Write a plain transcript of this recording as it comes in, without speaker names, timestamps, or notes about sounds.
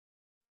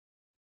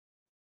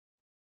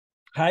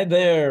Hi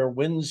there,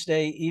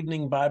 Wednesday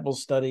evening Bible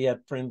study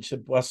at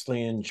Friendship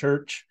Wesleyan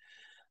Church,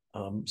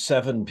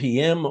 7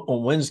 p.m.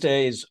 on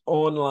Wednesdays,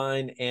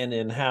 online and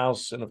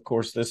in-house. And of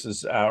course, this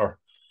is our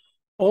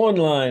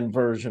online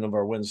version of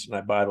our Wednesday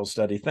night Bible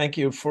study. Thank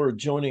you for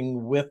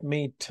joining with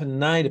me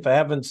tonight. If I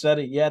haven't said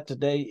it yet,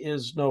 today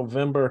is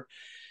November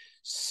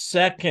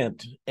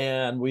 2nd,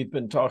 and we've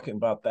been talking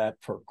about that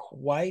for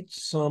quite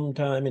some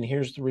time. And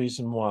here's the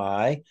reason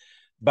why.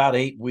 About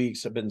 8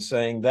 weeks I've been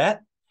saying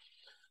that.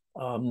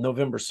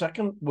 November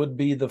 2nd would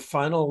be the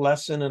final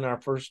lesson in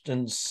our first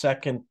and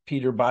second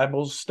Peter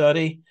Bible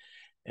study.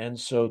 And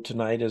so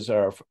tonight is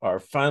our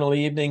final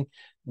evening.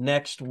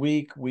 Next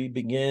week, we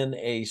begin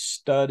a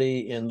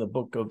study in the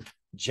book of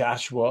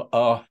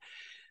Joshua,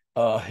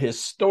 a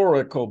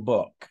historical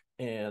book.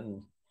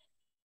 And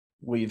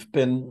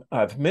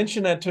I've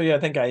mentioned that to you. I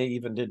think I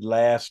even did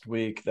last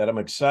week that I'm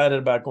excited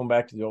about going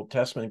back to the Old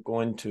Testament,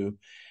 going to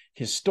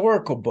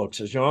historical books,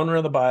 a genre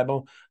of the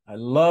Bible. I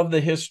love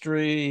the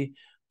history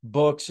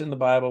books in the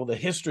Bible, the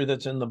history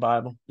that's in the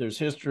Bible. There's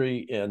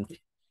history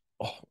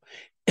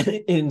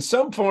in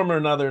some form or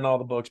another in all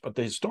the books, but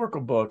the historical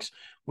books,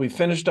 we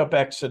finished up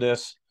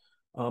Exodus,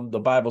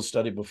 the Bible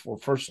study before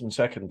First and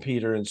Second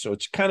Peter, and so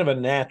it's kind of a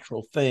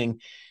natural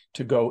thing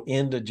to go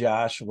into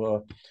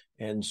Joshua,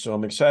 and so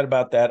I'm excited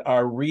about that.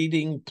 Our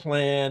reading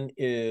plan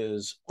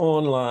is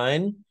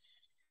online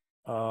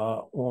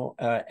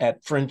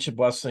at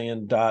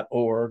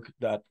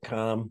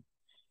friendshipwesleyan.org.com.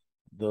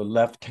 The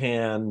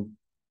left-hand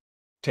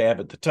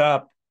tab at the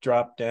top,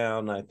 drop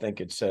down, I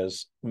think it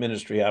says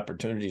ministry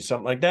opportunities,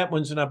 something like that,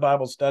 Wednesday night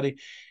Bible study.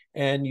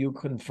 And you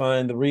can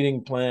find the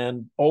reading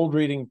plan, old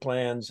reading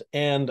plans,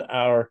 and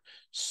our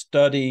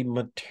study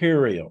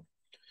material.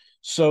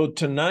 So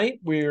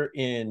tonight we're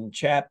in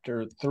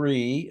chapter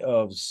 3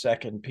 of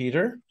Second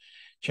Peter.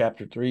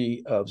 Chapter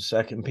 3 of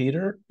Second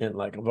Peter. And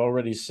like I've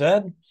already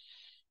said,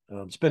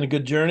 it's been a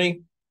good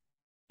journey.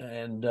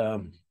 And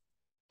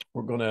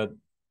we're going to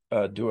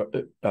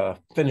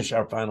finish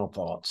our final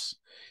thoughts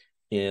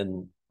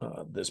in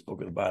this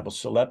book of the Bible.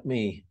 So let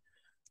me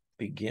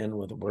begin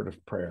with a word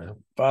of prayer.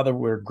 Father,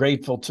 we're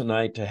grateful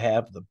tonight to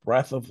have the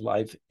breath of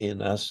life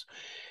in us.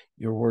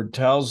 Your word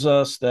tells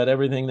us that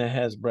everything that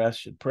has breath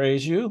should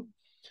praise you.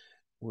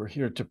 We're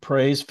here to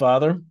praise,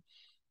 Father.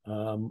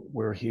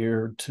 We're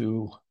here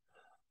to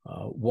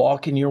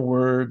walk in your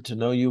word, to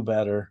know you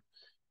better,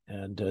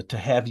 and to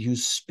have you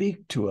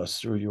speak to us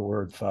through your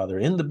word, Father.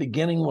 In the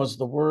beginning was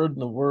the Word,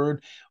 and the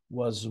Word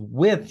was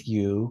with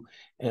you,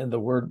 and the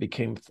Word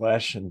became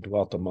flesh and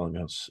dwelt among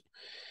us.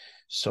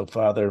 So,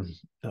 Father,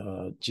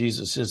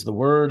 Jesus is the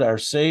Word, our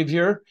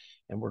Savior,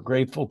 and we're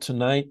grateful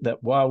tonight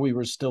that while we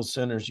were still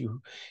sinners,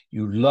 you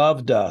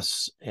loved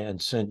us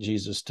and sent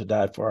Jesus to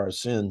die for our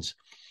sins.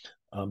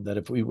 That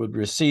if we would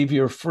receive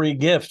your free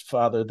gift,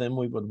 Father, then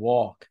we would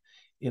walk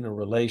in a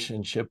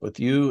relationship with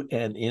you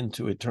and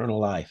into eternal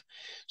life.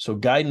 So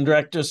guide and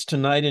direct us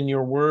tonight in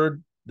your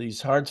word.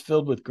 These hearts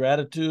filled with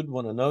gratitude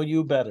want to know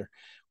you better.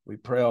 We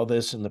pray all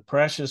this in the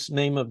precious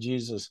name of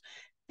Jesus.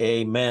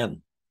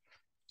 Amen.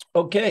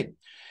 Okay,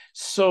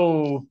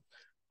 so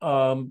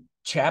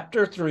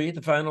chapter 3,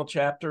 the final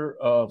chapter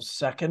of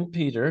Second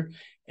Peter,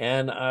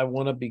 and I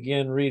want to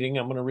begin reading.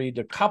 I'm going to read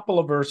a couple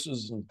of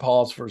verses and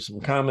pause for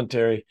some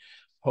commentary.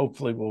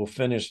 Hopefully we'll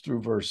finish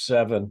through verse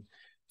 7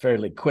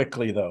 fairly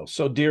quickly, though.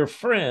 So, dear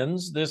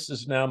friends, this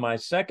is now my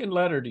second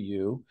letter to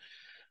you,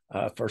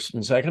 First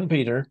and Second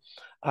Peter.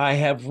 I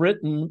have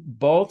written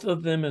both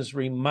of them as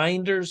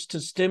reminders to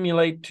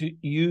stimulate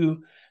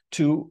you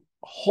to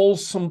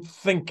wholesome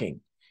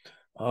thinking.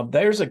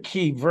 There's a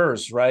key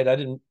verse, right? I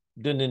didn't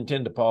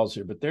intend to pause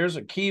here, but there's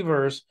a key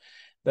verse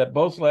that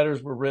both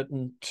letters were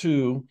written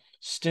to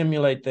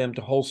stimulate them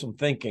to wholesome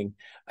thinking.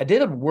 I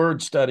did a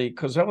word study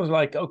because I was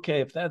like,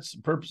 okay, if that's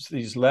the purpose of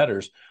these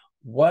letters,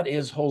 what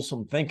is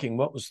wholesome thinking?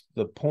 What was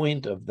the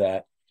point of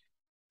that?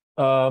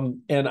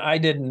 And I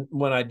didn't,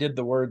 when I did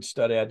the word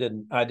study, I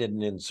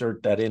didn't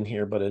insert that in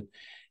here, but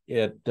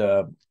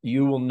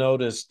you will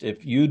notice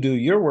if you do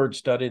your word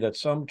study that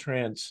some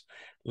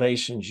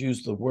translations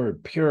use the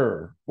word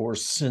pure or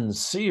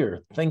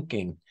sincere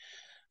thinking,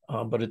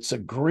 but it's a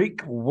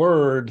Greek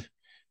word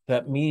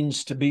that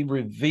means to be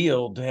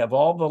revealed, to have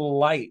all the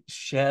light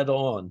shed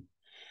on.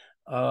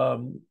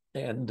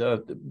 And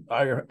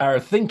our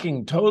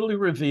thinking totally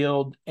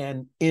revealed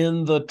and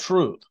in the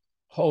truth,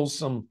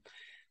 wholesome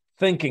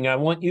thinking. I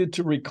want you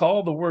to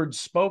recall the words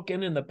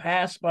spoken in the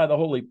past by the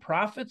holy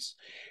prophets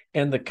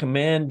and the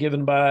command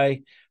given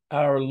by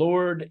our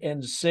Lord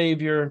and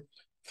Savior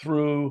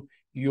through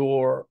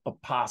your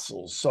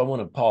apostles. So I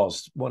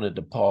wanted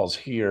to pause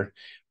here,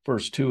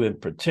 verse 2 in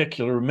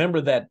particular.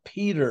 Remember that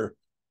Peter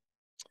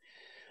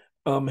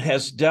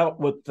has dealt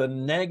with the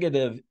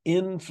negative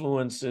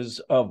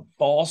influences of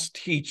false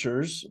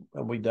teachers.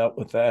 And we dealt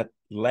with that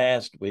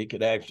last week.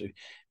 It actually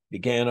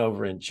began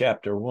over in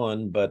chapter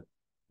 1, but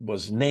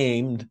was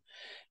named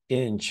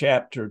in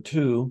chapter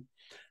 2.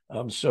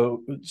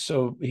 So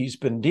he's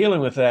been dealing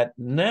with that.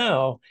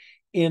 Now,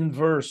 in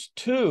verse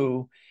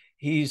 2,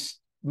 he's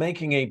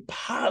making a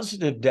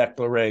positive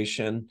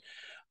declaration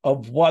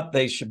of what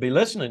they should be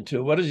listening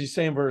to. What does he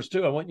say in verse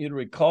 2? I want you to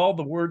recall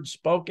the words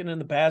spoken in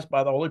the past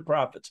by the holy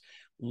prophets.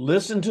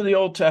 Listen to the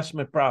Old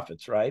Testament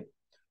prophets, right?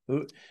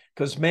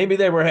 Because maybe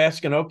they were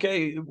asking,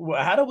 okay,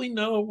 how do we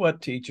know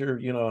what teacher,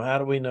 how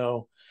do we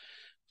know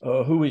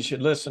who we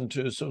should listen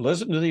to? So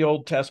listen to the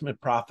Old Testament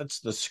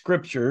prophets, the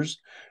scriptures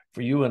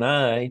for you and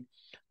I,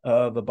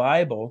 the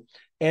Bible,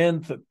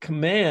 and the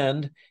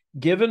command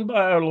given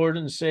by our Lord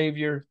and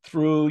Savior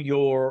through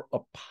your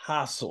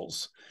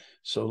apostles.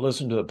 So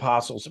listen to the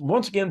apostles. And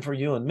once again, for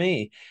you and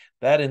me,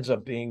 that ends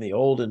up being the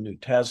Old and New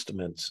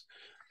Testaments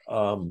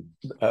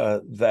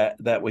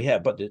that we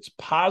have. But it's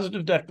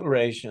positive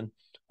declaration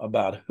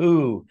about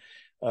who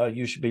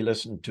you should be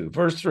listening to.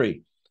 Verse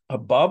 3,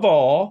 above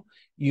all,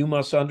 you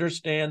must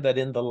understand that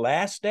in the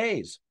last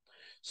days,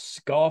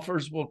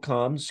 scoffers will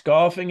come,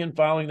 scoffing and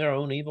following their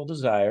own evil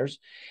desires.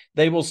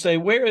 They will say,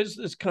 where is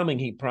this coming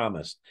he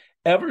promised?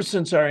 Ever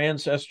since our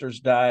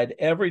ancestors died,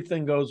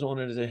 everything goes on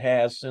as it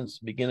has since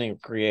the beginning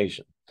of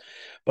creation.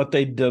 But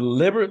they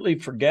deliberately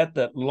forget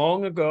that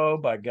long ago,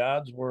 by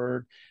God's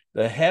word,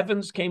 the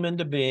heavens came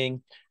into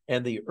being,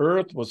 and the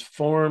earth was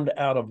formed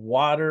out of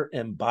water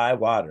and by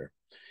water.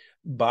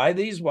 By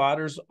these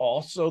waters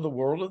also the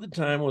world of the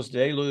time was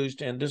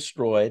deluged and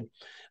destroyed.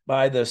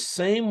 By the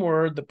same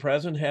word, the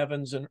present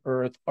heavens and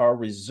earth are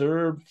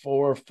reserved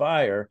for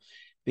fire,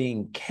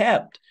 being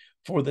kept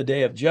for the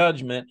day of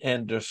judgment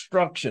and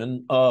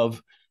destruction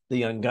of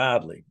the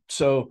ungodly.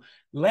 So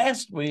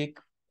last week,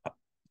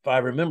 if I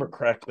remember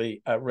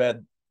correctly, I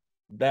read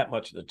that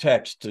much of the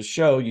text to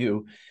show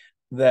you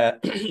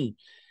that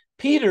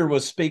Peter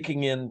was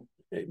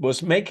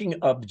making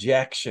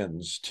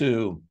objections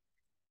to,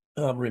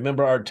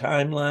 remember our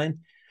timeline?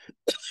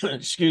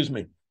 Excuse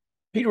me.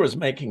 Peter was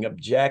making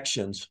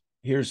objections.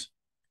 If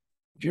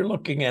you're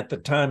looking at the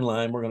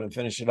timeline, we're going to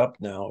finish it up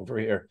now over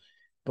here.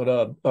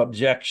 But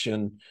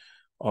objection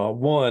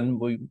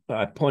one,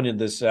 I pointed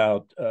this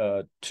out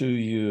to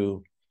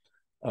you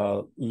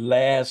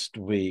last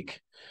week.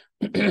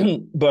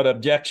 But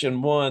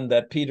objection one,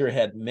 that Peter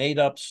had made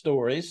up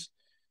stories.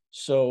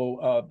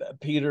 So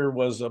Peter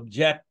was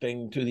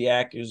objecting to the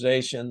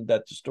accusation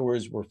that the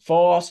stories were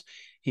false.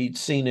 He'd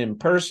seen in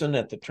person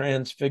at the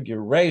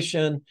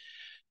Transfiguration,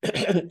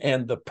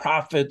 and the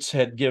prophets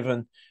had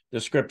given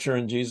the scripture,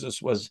 and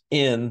Jesus was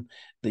in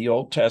the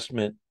Old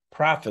Testament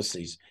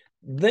prophecies.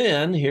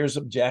 Then here's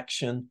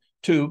objection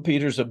two.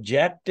 Peter's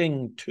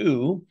objecting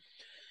to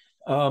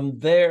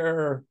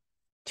their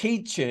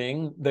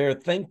teaching, their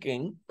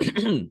thinking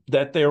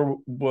that there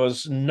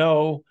was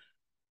no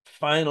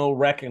final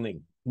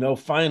reckoning, no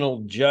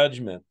final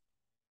judgment,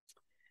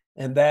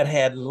 and that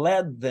had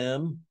led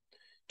them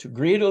to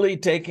greedily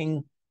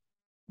taking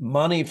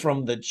money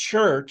from the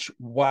church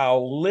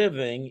while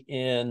living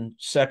in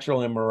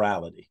sexual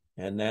immorality.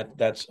 And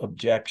that's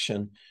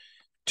objection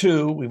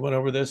two. We went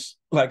over this,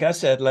 like I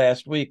said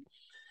last week.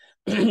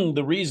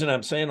 The reason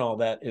I'm saying all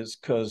that is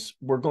because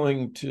we're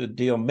going to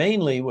deal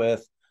mainly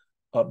with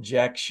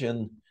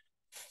objection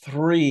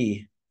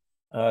three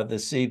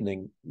this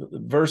evening.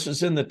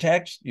 Verses in the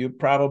text you're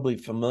probably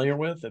familiar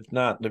with. If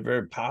not, they're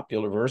very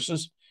popular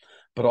verses.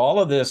 But all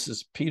of this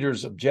is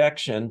Peter's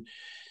objection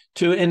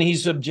to, and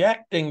he's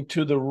objecting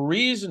to the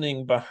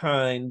reasoning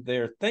behind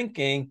their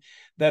thinking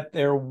that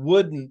there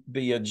wouldn't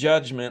be a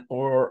judgment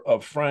or a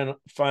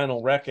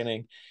final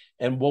reckoning.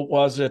 And what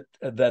was it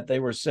that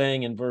they were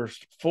saying in verse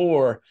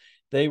 4?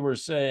 They were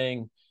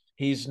saying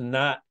he's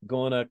not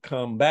going to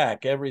come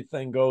back.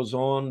 Everything goes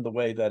on the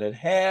way that it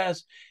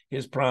has.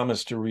 His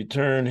promise to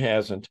return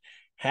hasn't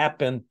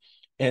happened.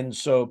 And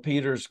so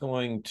Peter's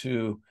going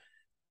to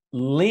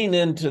lean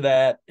into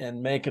that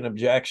and make an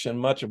objection.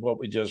 Much of what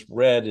we just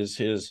read is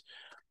his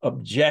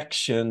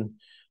objection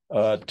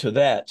to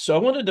that. So I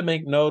wanted to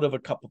make note of a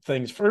couple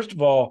things. First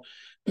of all,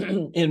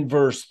 in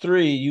verse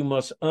 3, you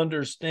must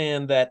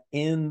understand that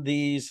in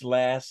these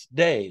last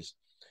days.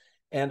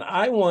 And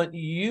I want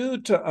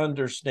you to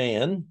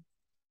understand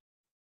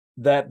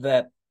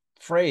that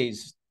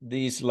phrase,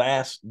 these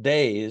last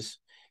days,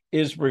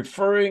 is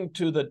referring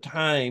to the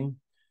time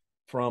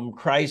from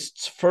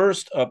Christ's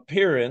first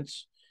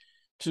appearance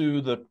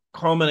to the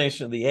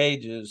culmination of the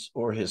ages,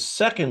 or his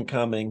second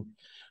coming,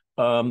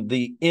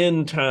 the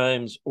end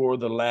times or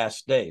the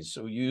last days.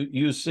 So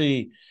you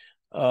see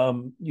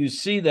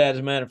that, as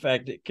a matter of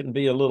fact, it can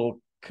be a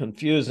little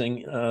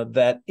confusing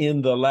that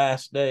in the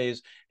last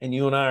days, and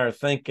you and I are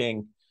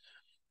thinking,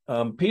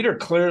 Peter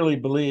clearly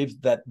believes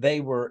that they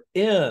were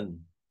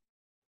in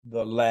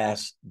the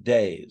last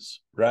days,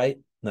 right?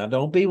 Now,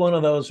 don't be one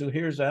of those who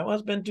hears that, well,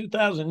 it's been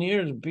 2,000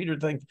 years, and Peter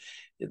thinks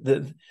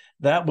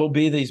that will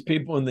be these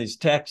people in these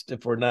texts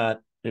if we're not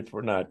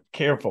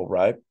careful,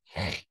 right?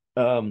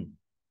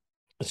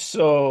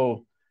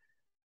 So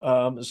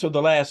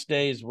the last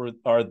days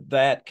are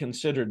that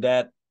considered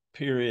that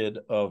period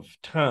of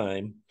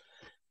time.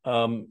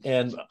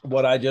 And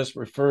what I just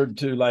referred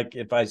to, like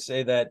if I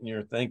say that and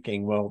you're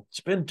thinking, well, it's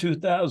been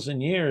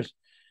 2,000 years.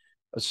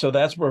 So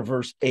that's where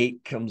verse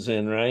 8 comes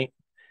in, right?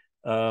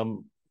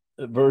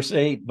 verse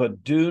 8,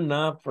 but do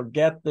not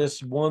forget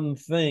this one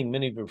thing.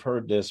 Many of you have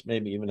heard this,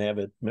 maybe even have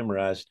it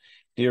memorized.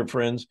 Dear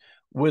friends,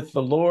 with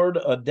the Lord,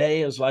 a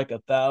day is like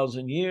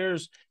 1,000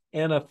 years,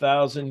 and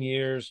 1,000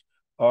 years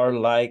are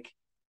like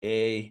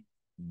a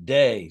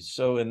day.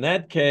 So in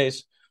that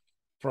case,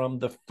 from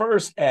the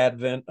first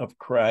advent of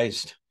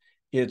Christ,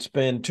 it's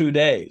been 2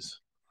 days,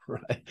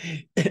 right?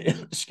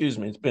 Excuse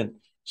me. It's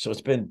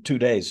been 2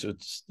 days. So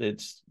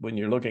it's when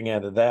you're looking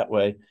at it that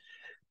way.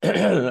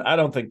 I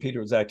don't think Peter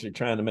was actually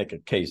trying to make a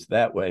case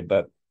that way,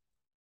 but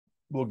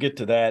we'll get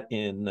to that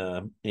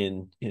in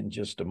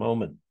just a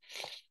moment.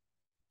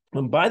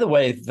 And by the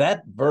way,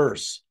 that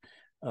verse,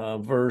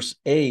 verse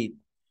 8,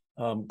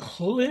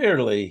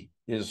 clearly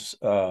is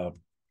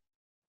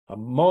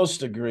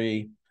most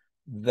agree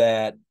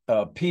that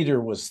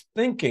Peter was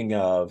thinking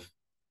of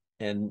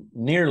and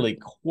nearly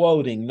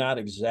quoting, not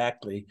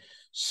exactly,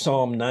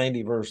 Psalm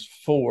 90, verse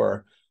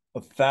 4,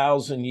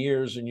 1,000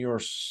 years in your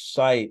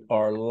sight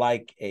are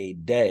like a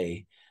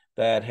day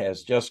that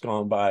has just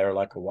gone by, or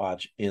like a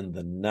watch in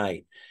the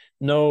night.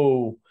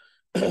 No,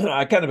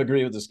 I kind of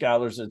agree with the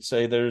scholars that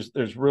say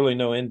there's really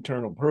no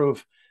internal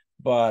proof,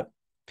 but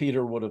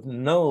Peter would have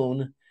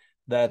known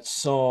that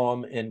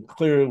psalm and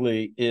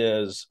clearly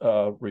is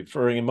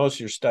referring, and most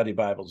of your study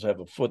Bibles have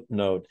a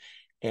footnote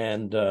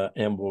and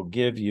will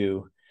give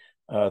you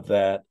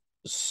that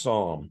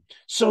psalm.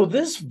 So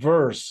this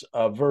verse,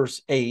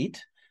 verse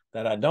 8,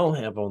 that I don't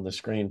have on the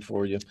screen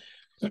for you,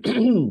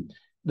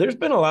 there's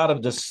been a lot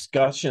of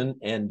discussion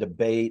and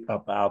debate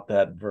about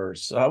that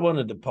verse. So I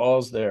wanted to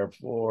pause there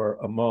for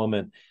a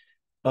moment.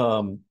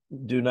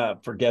 Do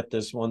not forget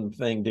this one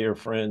thing, dear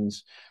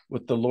friends.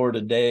 With the Lord,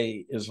 a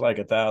day is like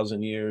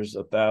 1,000 years.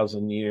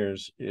 1,000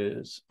 years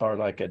are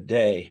like a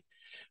day.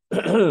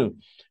 And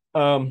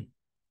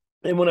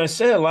when I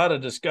say a lot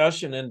of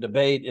discussion and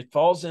debate, it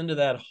falls into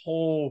that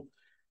whole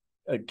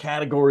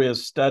category of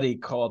study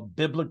called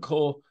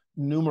biblical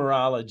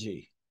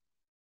numerology.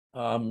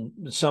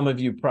 Some of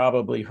you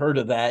probably heard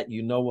of that.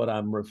 You know what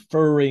I'm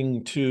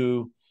referring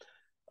to.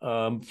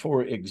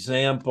 For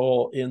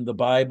example, in the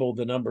Bible,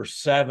 the number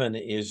 7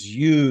 is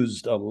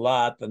used a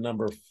lot, the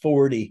number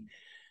 40.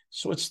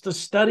 So it's the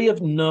study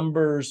of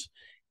numbers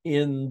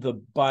in the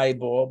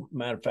Bible.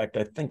 Matter of fact,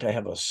 I think I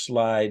have a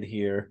slide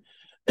here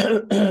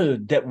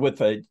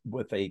with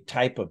a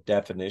type of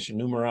definition.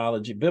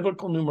 Numerology.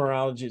 Biblical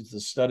numerology is the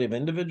study of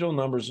individual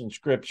numbers in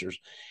scriptures.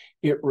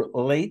 It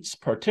relates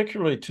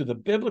particularly to the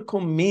biblical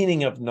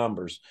meaning of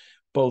numbers,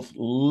 both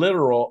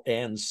literal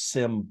and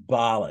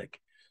symbolic.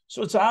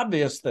 So it's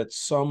obvious that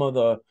some of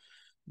the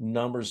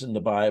numbers in the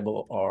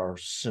Bible are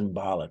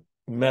symbolic,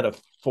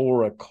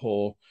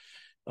 metaphorical.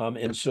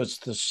 And so it's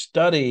the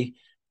study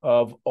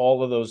of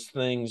all of those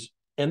things.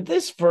 And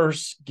this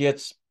verse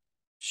gets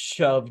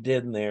shoved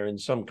in there in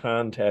some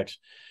context.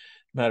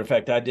 Matter of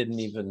fact, I didn't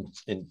even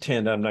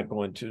intend, I'm not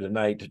going to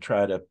tonight, to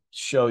try to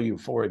show you,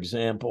 for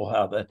example,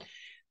 how the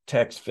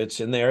text fits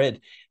in there.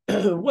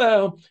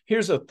 Well,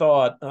 here's a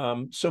thought.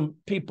 Some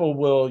people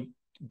will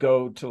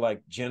go to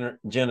like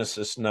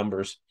Genesis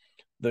numbers,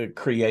 the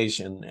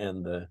creation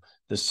and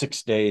the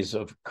 6 days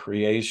of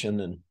creation,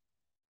 and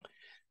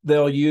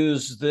they'll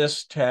use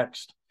this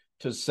text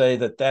to say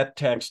that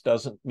text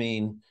doesn't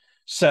mean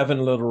 7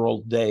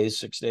 literal days,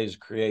 6 days of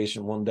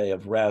creation, 1 day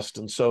of rest.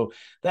 And so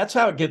that's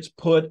how it gets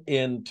put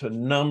into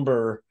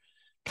number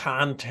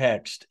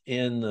context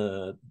in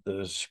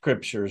the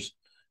scriptures.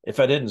 If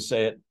I didn't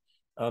say it,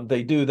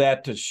 they do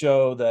that to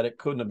show that it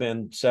couldn't have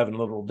been 7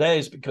 literal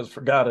days, because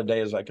for God, a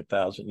day is like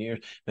 1,000 years.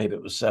 Maybe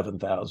it was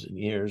 7,000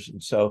 years.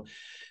 And so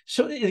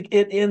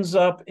it ends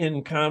up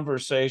in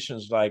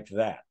conversations like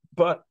that.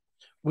 But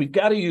we've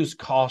got to use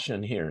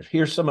caution here.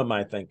 Here's some of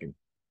my thinking.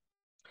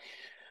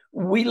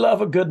 We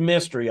love a good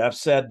mystery. I've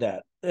said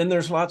that. And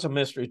there's lots of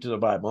mystery to the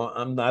Bible.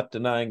 I'm not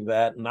denying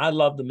that. And I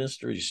love the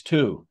mysteries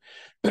too.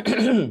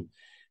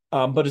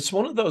 But it's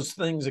one of those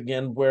things,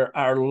 again, where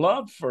our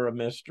love for a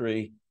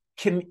mystery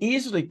can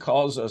easily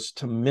cause us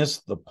to miss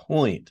the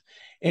point.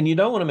 And you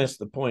don't want to miss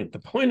the point. The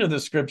point of the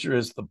scripture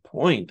is the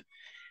point.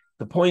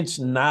 The point's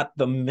not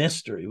the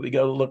mystery. We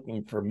go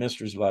looking for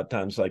mysteries a lot of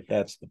times, like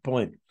that's the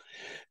point.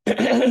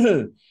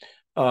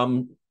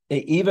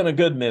 Even a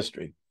good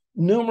mystery.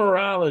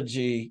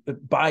 Numerology,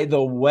 by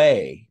the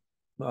way,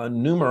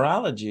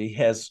 numerology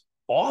has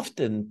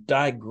often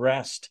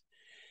digressed,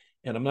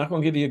 and I'm not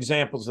going to give you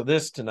examples of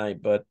this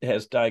tonight, but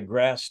has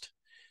digressed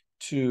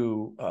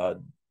to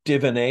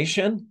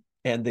divination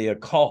and the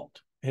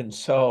occult. And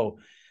so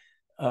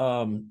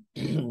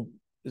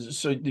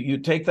so you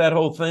take that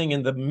whole thing,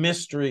 and the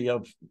mystery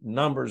of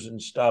numbers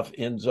and stuff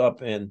ends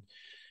up in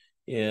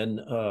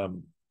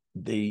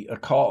the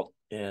occult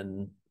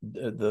and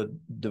the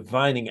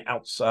divining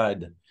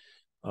outside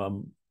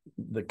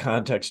the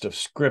context of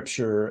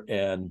scripture,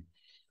 and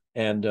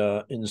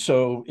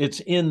so it's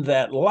in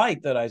that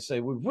light that I say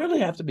we really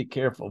have to be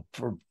careful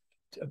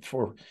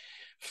for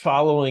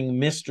following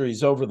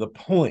mysteries over the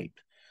point.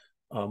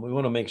 We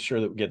want to make sure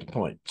that we get the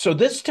point. So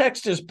this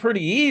text is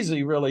pretty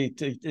easy, really.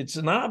 It's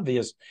an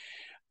obvious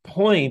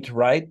point,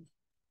 right?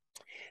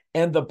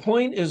 And the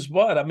point is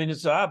what? I mean,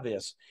 it's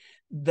obvious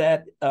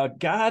that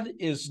God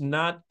is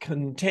not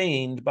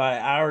contained by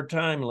our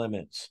time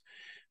limits.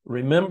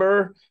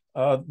 Remember,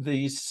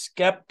 the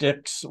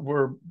skeptics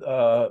were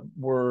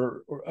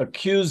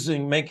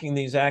accusing, making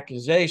these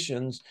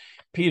accusations.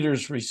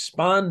 Peter's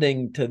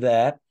responding to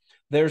that.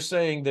 They're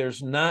saying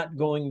there's not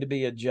going to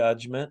be a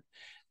judgment.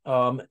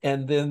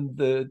 And then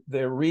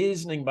their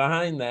reasoning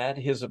behind that,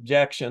 his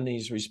objection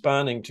he's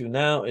responding to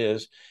now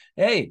is,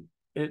 hey,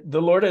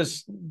 the Lord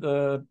has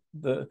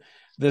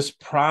this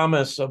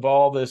promise of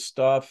all this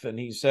stuff, and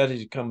he said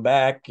he'd come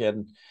back,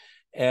 and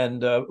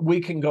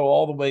we can go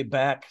all the way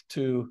back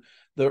to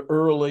the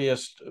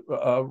earliest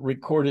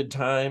recorded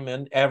time,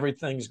 and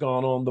everything's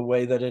gone on the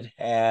way that it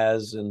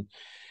has,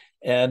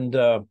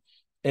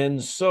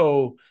 and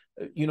so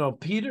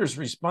Peter's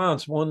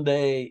response, one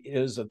day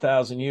is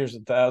 1,000 years,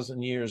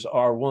 1,000 years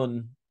are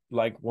one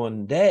like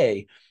one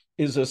day,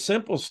 is a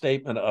simple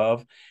statement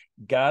of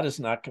God is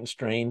not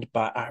constrained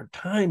by our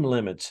time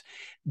limits.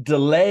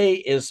 Delay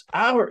is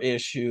our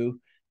issue,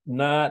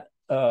 not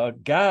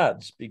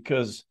God's,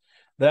 because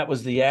that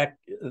was the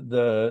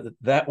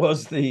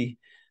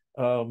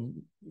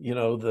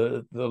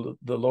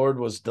Lord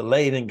was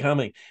delayed in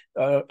coming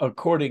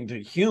according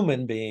to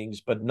human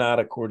beings, but not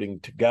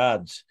according to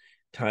God's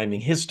timing.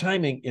 His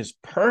timing is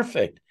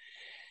perfect.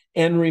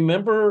 And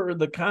remember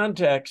the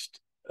context.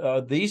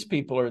 These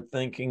people are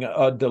thinking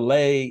a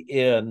delay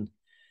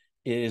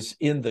is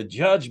in the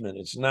judgment.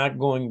 It's not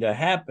going to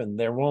happen.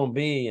 There won't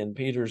be. And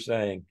Peter's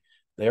saying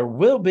there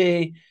will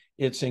be.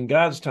 It's in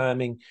God's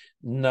timing,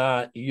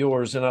 not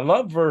yours. And I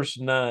love verse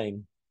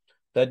 9.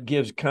 That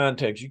gives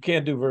context. You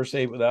can't do verse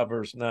 8 without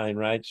verse 9,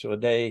 right? So a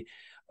day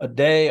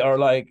are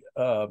like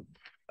a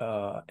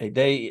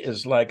day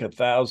is like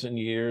 1,000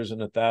 years,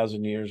 and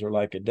 1,000 years are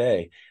like a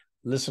day.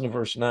 Listen to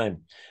verse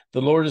 9.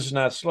 The Lord is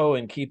not slow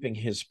in keeping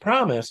his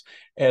promise,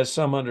 as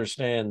some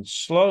understand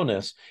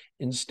slowness.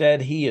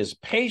 Instead, he is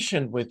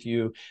patient with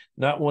you,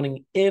 not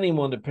wanting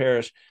anyone to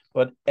perish,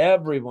 but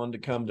everyone to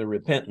come to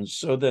repentance.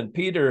 So then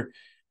Peter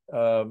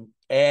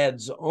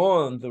adds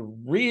on the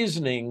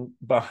reasoning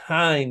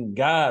behind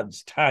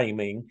God's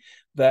timing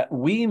that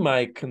we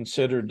might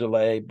consider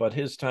delay, but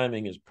his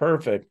timing is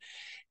perfect.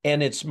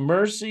 And it's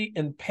mercy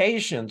and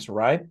patience,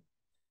 right?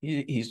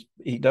 He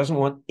doesn't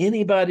want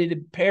anybody to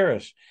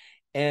perish,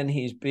 and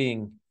he's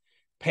being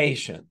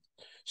patient.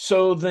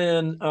 So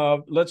then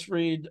let's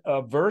read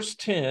verse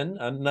 10,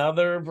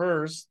 another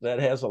verse that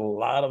has a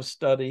lot of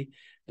study,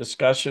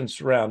 discussion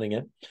surrounding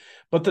it.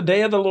 But the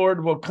day of the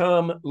Lord will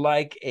come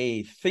like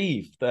a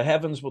thief. The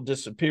heavens will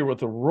disappear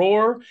with a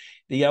roar.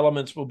 The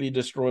elements will be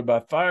destroyed by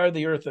fire.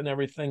 The earth and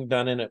everything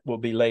done in it will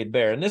be laid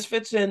bare. And this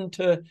fits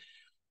into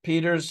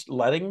Peter's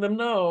letting them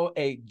know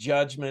a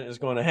judgment is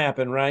going to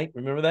happen, right?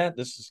 Remember that?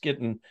 This is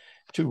getting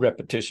too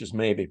repetitious,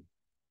 maybe.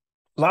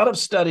 A lot of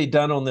study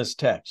done on this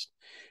text,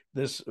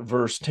 this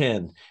verse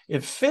 10.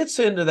 It fits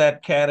into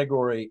that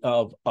category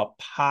of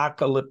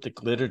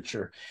apocalyptic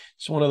literature.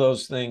 It's one of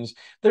those things.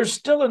 There's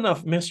still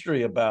enough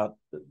mystery about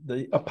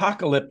the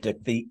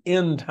apocalyptic, the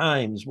end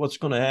times, what's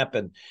going to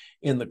happen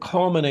in the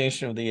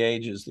culmination of the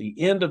ages, the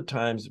end of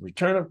times, the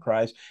return of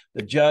Christ,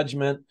 the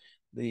judgment,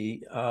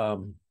 the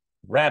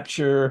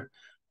rapture,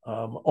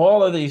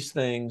 all of these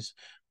things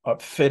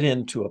fit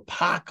into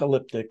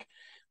apocalyptic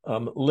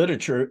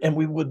literature, and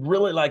we would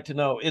really like to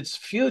know its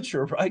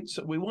future, right?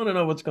 So we want to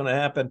know what's going to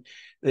happen.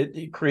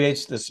 It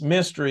creates this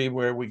mystery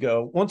where we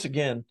go, once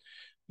again,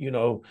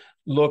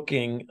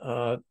 looking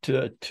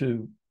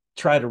to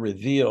try to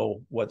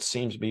reveal what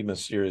seems to be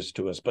mysterious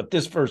to us. But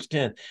this verse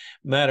 10,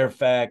 matter of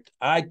fact,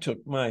 I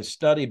took my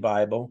study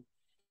Bible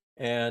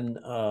and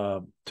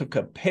took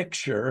a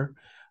picture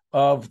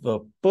of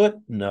the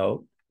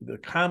footnote, the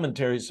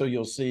commentary, so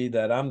you'll see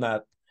that I'm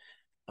not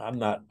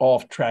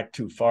off track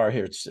too far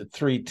here. It's at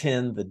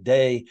 3:10, the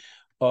day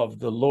of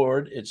the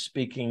Lord. It's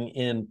speaking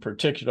in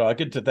particular. I'll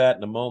get to that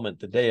in a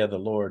moment. The day of the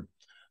Lord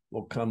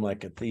will come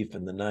like a thief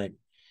in the night.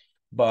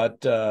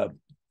 But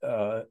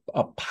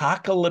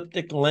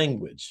apocalyptic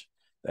language,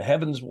 the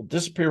heavens will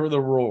disappear with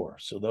a roar.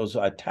 So those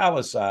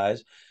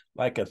italicized,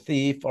 like a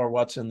thief, are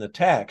what's in the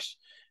text.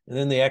 And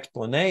then the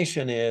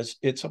explanation is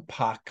it's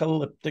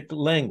apocalyptic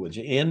language,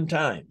 end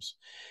times,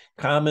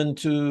 common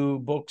to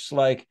books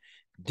like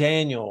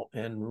Daniel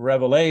and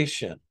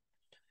Revelation.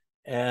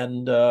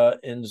 And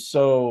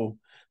so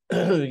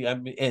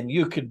and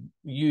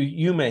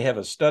you may have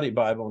a study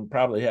Bible and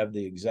probably have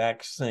the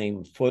exact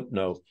same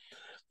footnote.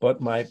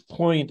 But my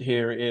point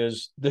here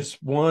is this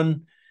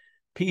one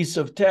piece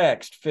of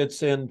text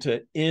fits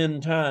into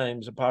end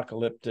times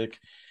apocalyptic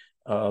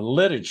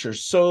literature.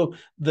 So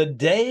the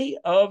day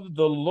of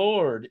the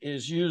Lord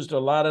is used a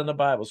lot in the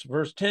Bible. So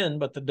verse 10,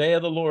 but the day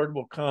of the Lord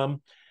will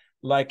come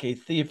like a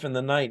thief in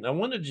the night. And I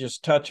want to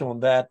just touch on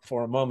that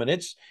for a moment.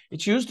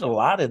 It's used a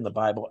lot in the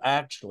Bible,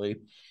 actually.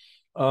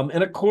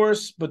 And of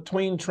course,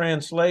 between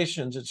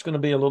translations, it's going to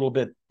be a little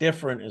bit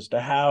different as to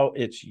how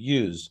it's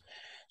used.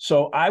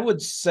 So I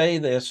would say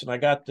this, and I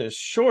got this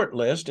short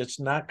list. It's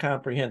not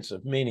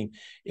comprehensive, meaning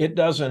it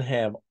doesn't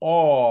have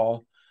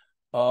all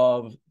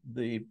of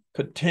the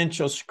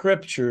potential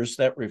scriptures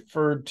that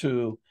referred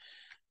to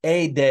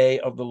a day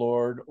of the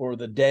Lord or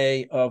the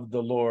day of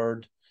the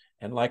Lord.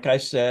 And like I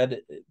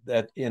said,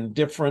 that in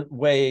different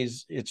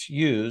ways it's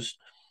used.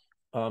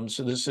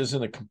 So this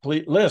isn't a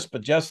complete list,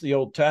 but just the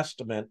Old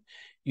Testament,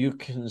 you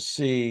can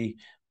see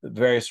the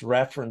various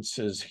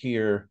references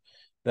here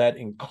that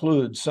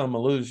include some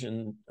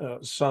allusion,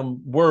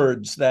 some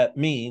words that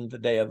mean the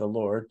day of the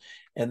Lord.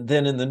 And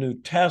then in the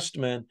New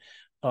Testament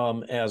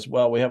as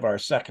well, we have our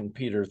 2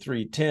 Peter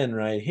 3:10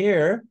 right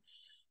here,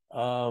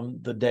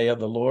 the day of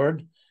the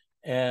Lord,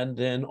 and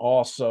then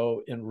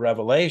also in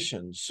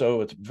Revelation.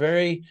 So it's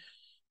very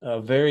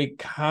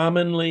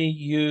commonly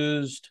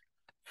used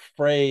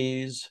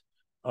phrase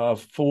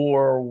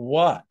for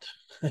what?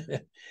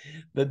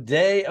 The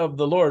day of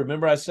the Lord.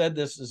 Remember, I said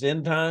this is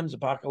end times,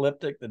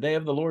 apocalyptic. The day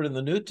of the Lord in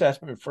the New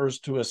Testament refers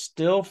to a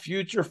still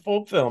future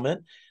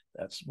fulfillment.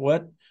 That's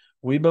what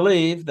we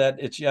believe, that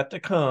it's yet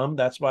to come.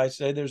 That's why I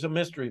say there's a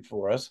mystery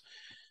for us.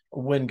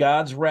 When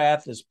God's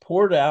wrath is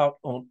poured out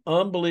on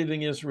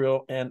unbelieving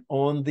Israel and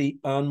on the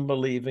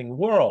unbelieving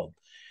world.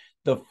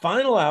 The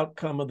final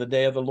outcome of the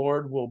day of the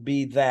Lord will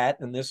be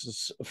that, and this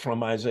is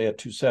from Isaiah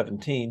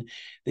 2:17,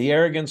 the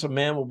arrogance of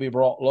man will be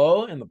brought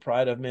low and the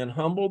pride of men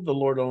humbled. The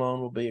Lord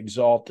alone will be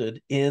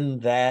exalted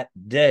in that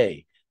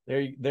day.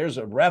 There's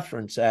a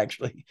reference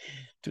actually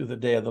to the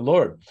day of the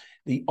Lord.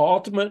 The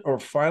ultimate or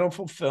final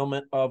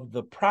fulfillment of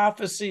the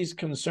prophecies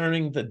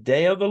concerning the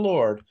day of the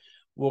Lord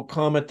will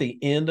come at the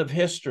end of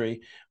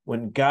history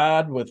when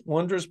God, with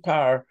wondrous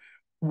power,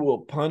 will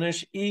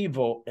punish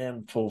evil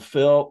and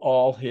fulfill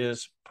all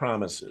his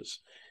promises.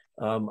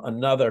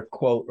 Another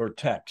quote or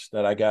text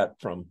that I got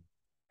from,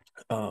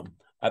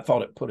 I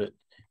thought it put it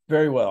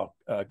very well,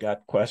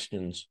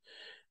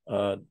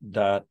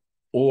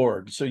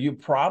 gotquestions.org. So you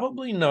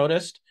probably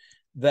noticed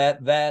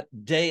that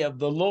day of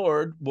the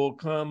Lord will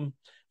come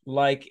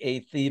like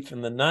a thief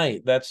in the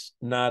night. That's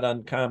not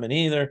uncommon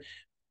either.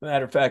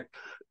 Matter of fact,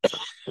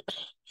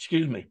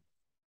 excuse me,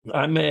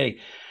 I may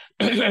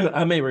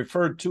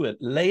refer to it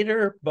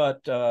later,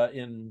 but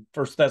in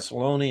 1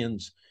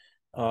 Thessalonians,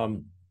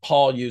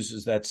 Paul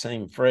uses that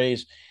same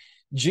phrase.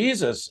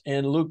 Jesus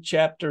in Luke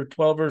chapter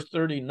 12, verse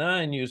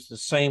 39, used the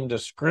same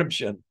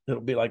description.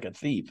 It'll be like a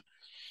thief.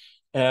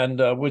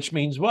 And which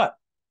means what?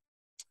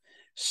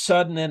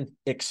 Sudden and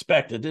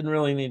expected. Didn't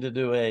really need to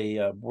do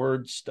a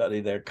word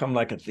study there. Come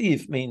like a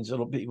thief means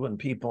it'll be when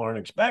people aren't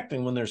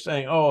expecting, when they're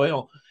saying,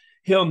 oh,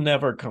 he'll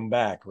never come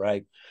back,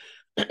 right?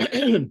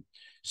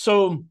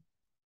 So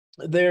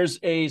there's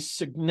a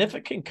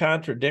significant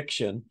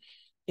contradiction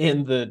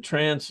in the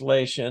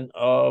translation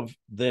of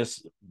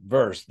this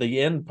verse,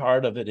 the end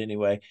part of it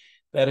anyway,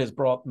 that has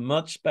brought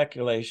much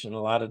speculation, a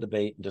lot of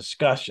debate and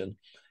discussion.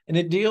 And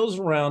it deals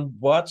around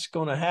what's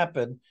going to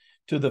happen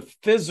to the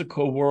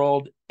physical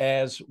world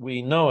as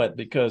we know it,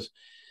 because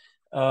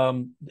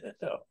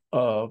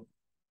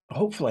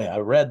hopefully I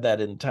read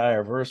that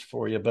entire verse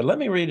for you, but let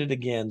me read it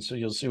again so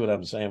you'll see what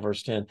I'm saying.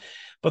 Verse 10,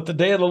 but the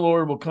day of the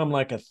Lord will come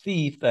like a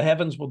thief. The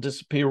heavens will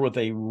disappear with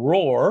a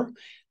roar.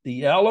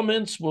 The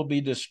elements will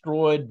be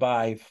destroyed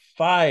by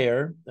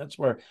fire. That's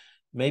where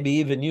maybe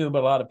even you,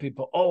 but a lot of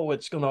people,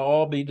 it's going to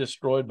all be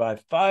destroyed by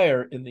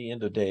fire in the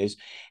end of days.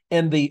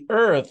 And the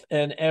earth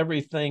and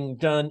everything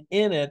done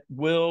in it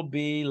will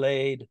be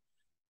laid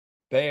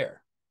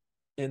bare.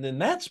 And then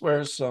that's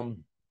where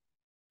some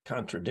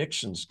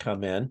contradictions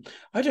come in.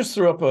 I just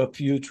threw up a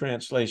few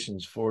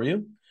translations for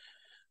you.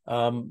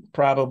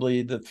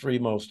 Probably the three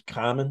most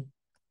common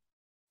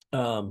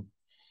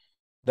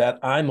that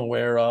I'm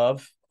aware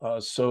of.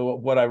 So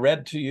what I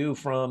read to you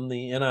from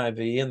the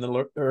NIV, and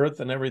the earth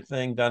and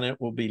everything done it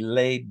will be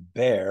laid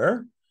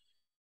bare.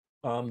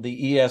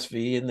 The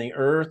ESV, and the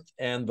earth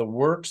and the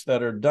works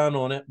that are done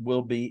on it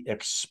will be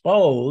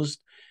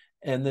exposed.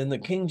 And then the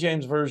King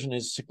James Version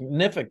is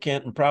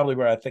significant, and probably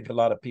where I think a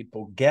lot of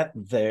people get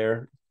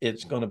there,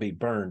 it's going to be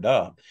burned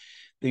up.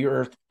 The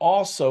earth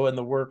also and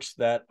the works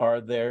that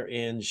are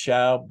therein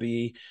shall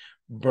be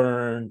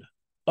burned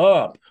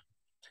up.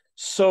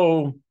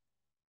 So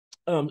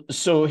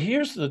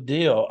here's the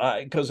deal,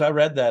 because I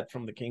read that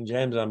from the King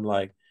James. I'm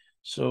like,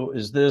 so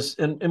is this,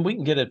 and we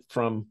can get it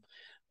from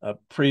a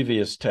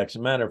previous text. As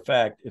a matter of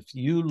fact, if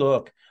you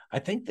look, I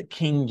think the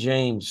King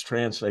James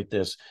translate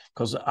this,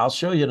 because I'll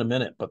show you in a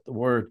minute, but the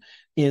word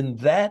in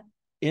that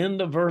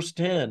end of verse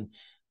 10,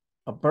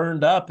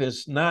 burned up,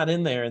 is not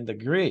in there in the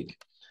Greek.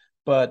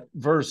 But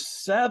verse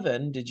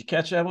 7, did you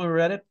catch that when we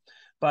read it?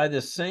 By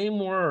the same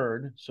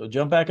word, so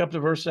jump back up to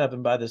verse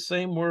 7, by the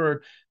same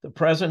word, the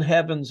present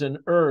heavens and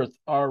earth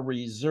are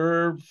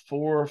reserved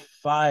for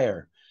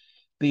fire,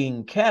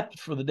 being kept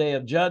for the day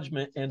of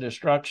judgment and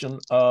destruction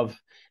of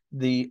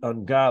the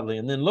ungodly.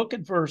 And then look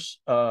at verse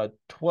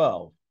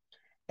 12.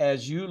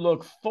 As you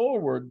look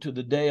forward to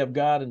the day of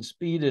God and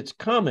speed its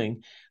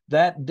coming,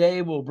 that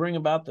day will bring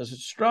about the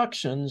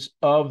destructions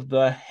of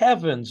the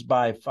heavens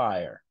by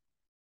fire,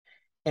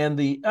 and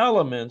the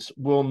elements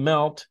will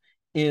melt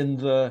in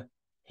the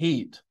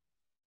heat.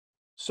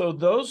 So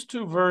those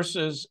two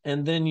verses,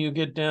 and then you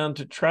get down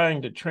to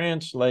trying to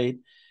translate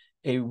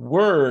a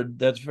word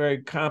that's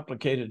very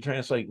complicated to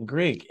translate in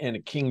Greek,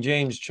 and King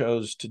James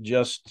chose to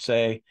just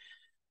say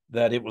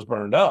that it was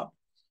burned up.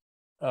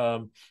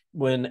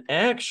 When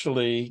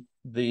actually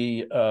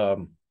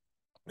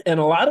and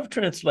a lot of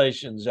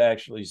translations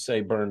actually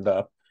say burned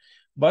up,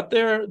 but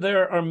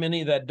there are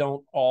many that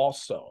don't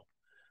also.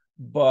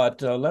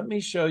 But let me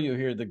show you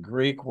here the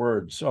Greek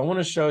word. So I want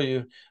to show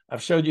you,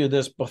 I've showed you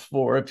this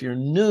before. If you're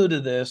new to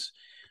this,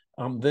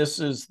 this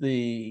is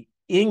the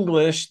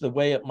English, the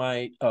way it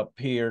might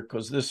appear,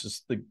 because this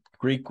is the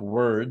Greek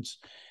words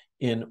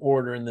in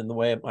order, and then the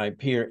way it might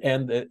appear,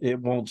 and it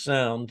won't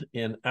sound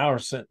in our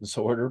sentence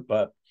order,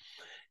 but,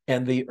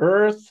 and the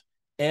earth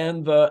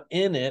and the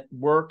in it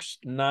works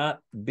not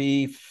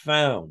be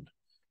found.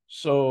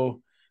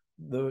 So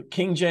the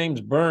King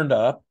James burned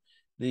up,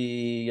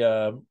 the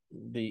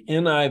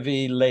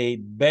NIV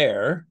laid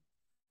bare,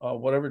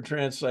 whatever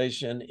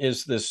translation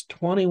is this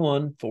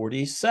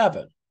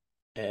 2147.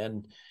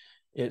 And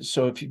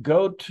so if you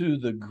go to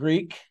the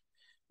Greek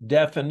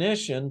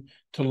definition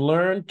to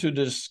learn to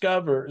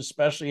discover,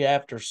 especially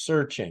after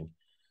searching,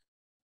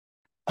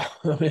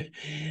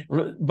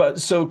 but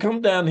so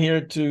come down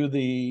here to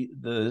the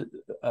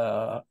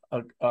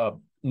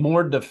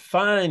more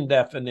defined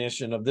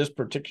definition of this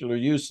particular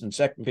use in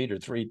 2 Peter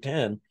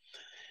 3:10,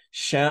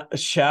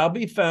 shall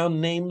be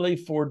found, namely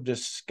for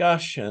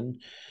discussion,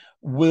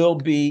 will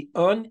be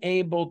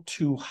unable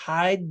to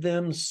hide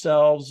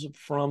themselves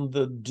from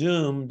the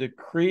doom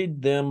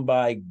decreed them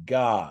by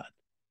God.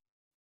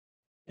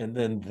 And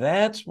then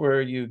that's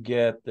where you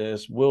get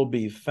this will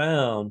be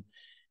found.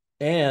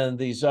 And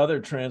these other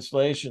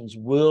translations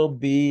will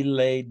be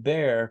laid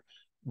bare,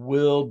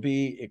 will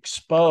be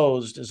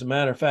exposed. As a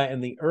matter of fact,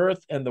 in the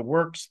earth and the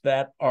works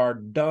that are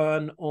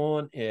done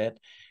on it,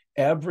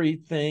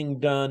 everything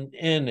done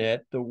in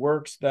it, the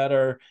works that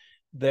are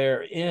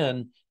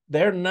therein,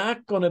 they're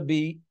not going to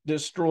be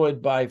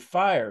destroyed by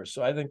fire.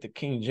 So I think the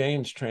King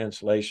James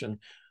translation,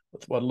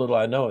 with what little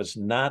I know, is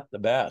not the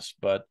best,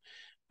 but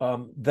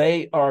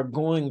they are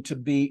going to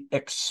be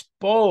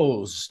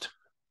exposed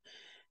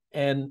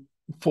and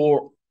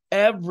for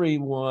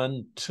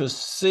everyone to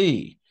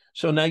see.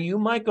 So now you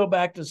might go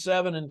back to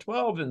 7 and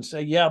 12 and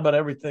say, yeah, but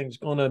everything's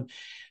going to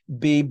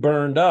be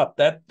burned up.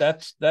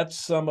 That's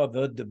some of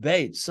the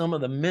debate, some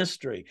of the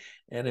mystery.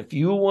 And if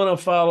you want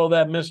to follow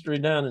that mystery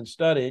down and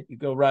study it, you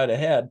go right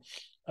ahead.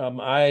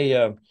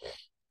 I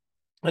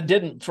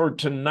didn't, for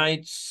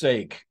tonight's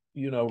sake,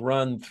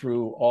 run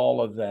through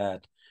all of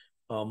that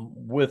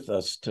with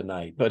us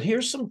tonight. But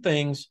here's some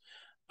things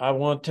I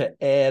want to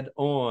add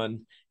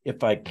on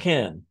if I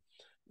can.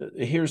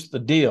 Here's the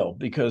deal,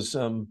 because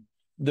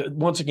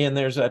once again,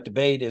 there's that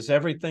debate. Is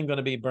everything going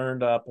to be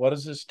burned up? What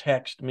does this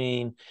text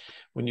mean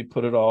when you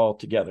put it all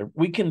together?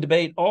 We can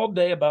debate all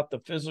day about the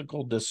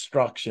physical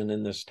destruction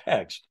in this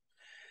text,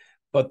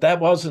 but that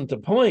wasn't the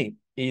point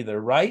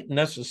either, right?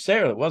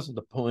 Necessarily, it wasn't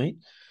the point.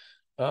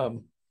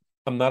 I'm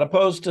not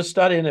opposed to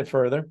studying it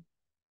further,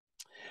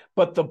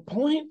 but the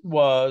point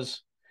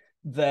was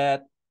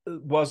that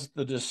was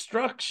the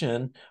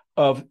destruction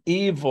of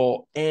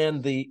evil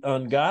and the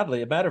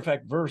ungodly. As a matter of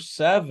fact, verse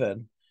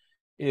 7,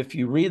 if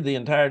you read the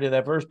entirety of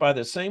that verse, by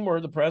the same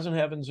word, the present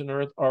heavens and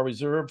earth are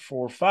reserved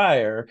for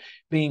fire,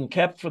 being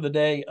kept for the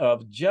day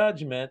of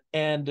judgment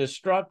and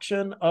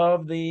destruction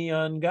of the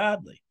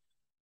ungodly.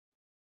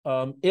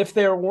 If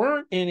there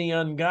weren't any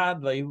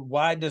ungodly,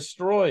 why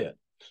destroy it?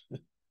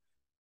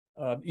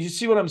 You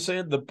see what I'm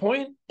saying? The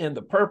point and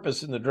the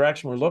purpose and the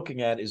direction we're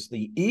looking at is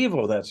the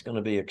evil that's going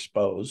to be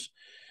exposed.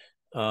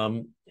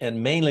 And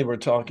mainly we're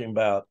talking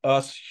about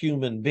us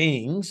human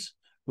beings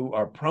who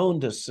are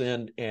prone to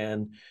sin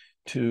and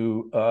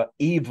to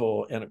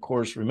evil. And of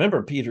course,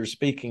 remember, Peter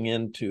speaking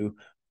into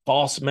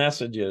false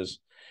messages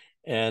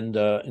and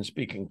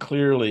speaking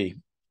clearly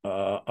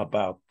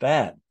about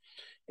that.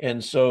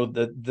 And so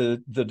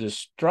the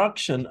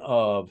destruction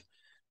of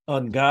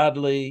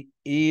ungodly,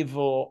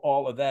 evil,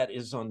 all of that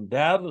is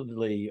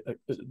undoubtedly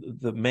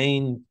the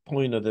main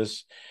point of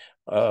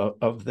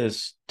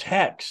this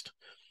text.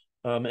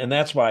 And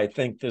that's why I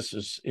think this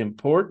is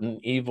important.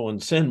 Evil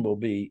and sin will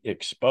be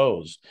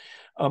exposed.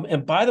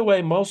 And by the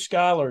way, most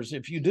scholars,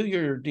 if you do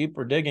your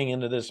deeper digging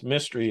into this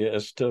mystery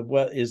as to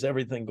what is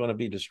everything going to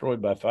be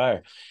destroyed by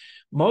fire,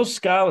 most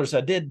scholars,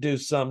 I did do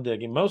some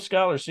digging, most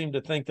scholars seem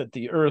to think that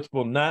the earth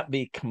will not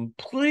be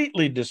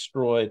completely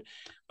destroyed,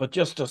 but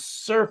just a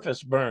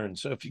surface burn.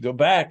 So if you go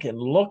back and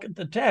look at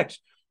the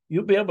text,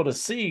 you'll be able to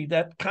see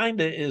that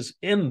kind of is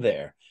in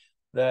there.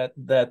 That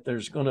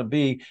there's going to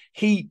be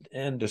heat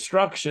and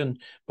destruction,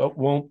 but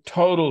won't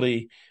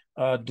totally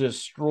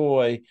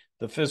destroy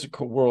the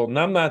physical world. And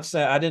I'm not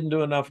saying I didn't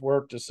do enough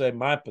work to say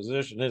my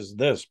position is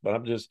this,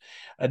 but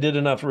I did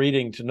enough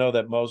reading to know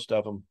that most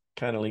of them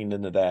kind of leaned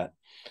into that.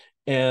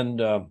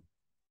 And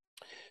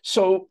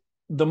so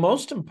the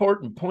most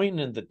important point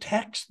in the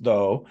text,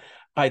 though,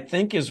 I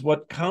think, is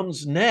what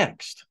comes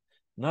next.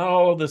 Not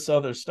all of this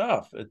other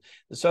stuff.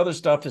 This other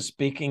stuff is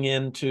speaking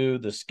into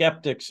the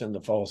skeptics and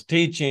the false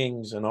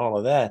teachings and all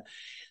of that.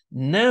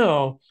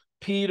 Now,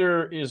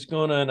 Peter is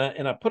going to,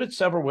 and I put it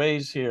several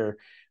ways here.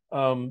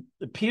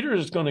 Peter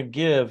is going to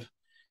give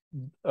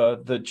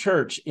the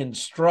church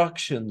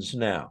instructions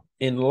now.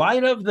 In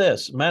light of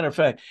this, matter of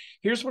fact,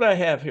 here's what I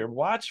have here.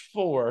 Watch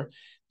for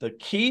the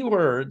key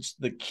words,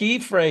 the key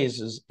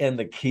phrases, and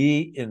the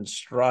key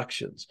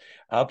instructions.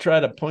 I'll try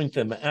to point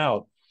them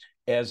out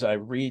as I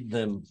read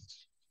them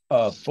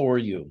for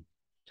you.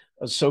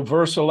 So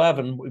verse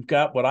 11, we've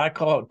got what I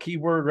call a key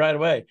word right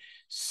away.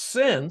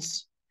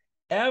 Since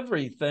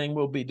everything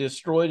will be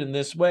destroyed in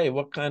this way,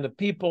 what kind of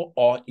people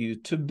ought you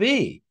to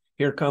be?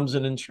 Here comes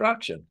an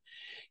instruction.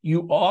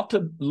 You ought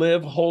to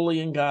live holy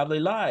and godly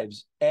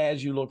lives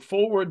as you look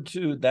forward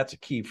to, that's a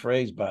key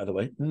phrase, by the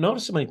way.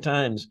 Notice how many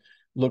times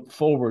look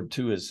forward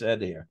to is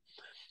said here.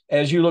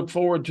 As you look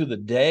forward to the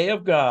day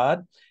of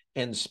God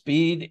and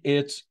speed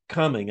its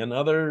coming.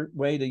 Another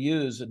way to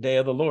use the day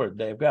of the Lord,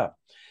 day of God.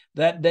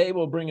 That day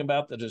will bring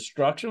about the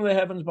destruction of the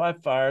heavens by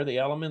fire. The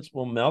elements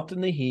will melt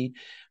in the heat.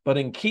 But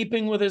in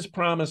keeping with his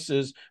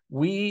promises,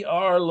 we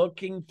are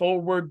looking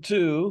forward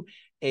to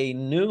a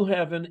new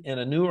heaven and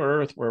a new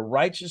earth where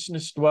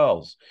righteousness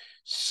dwells.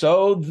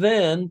 So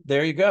then,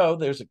 there you go.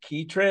 There's a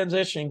key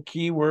transition,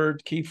 key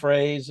word, key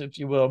phrase, if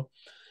you will.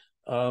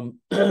 Let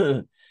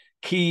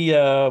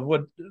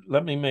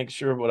me make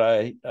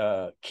sure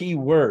key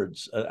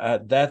words,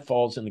 that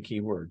falls in the key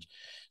words.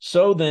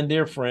 So then,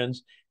 dear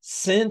friends,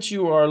 since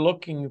you are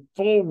looking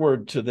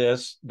forward to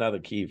this, another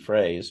key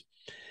phrase,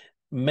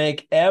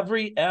 make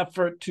every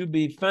effort to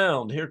be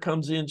found. Here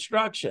comes the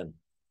instruction.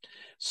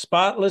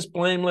 Spotless,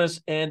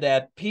 blameless, and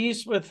at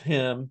peace with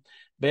him.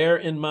 Bear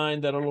in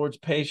mind that our Lord's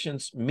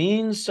patience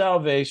means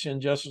salvation,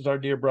 just as our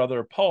dear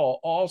brother Paul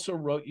also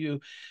wrote you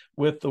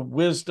with the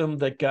wisdom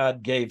that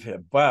God gave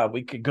him. Wow,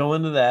 we could go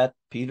into that,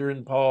 Peter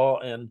and Paul,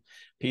 and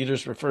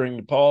Peter's referring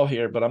to Paul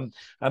here, but I'm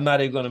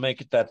not even going to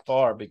make it that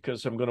far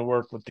because I'm going to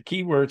work with the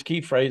key words,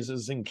 key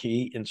phrases, and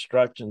key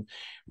instructions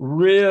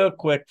real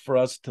quick for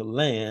us to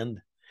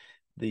land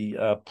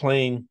the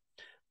plane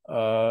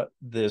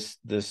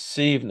this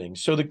evening.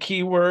 So the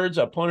key words,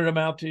 I pointed them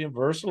out to you in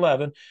verse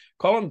 11,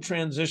 call them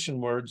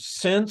transition words,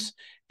 since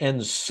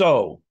and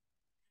so.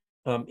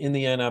 In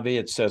the NIV,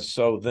 it says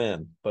so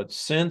then, but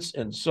since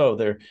and so,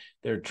 they're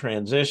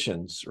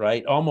transitions,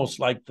 right? Almost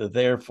like the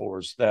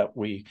therefores that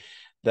we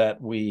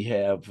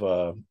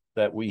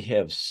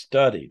have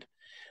studied.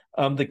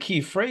 The key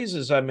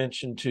phrases I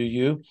mentioned to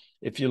you,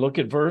 if you look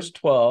at verse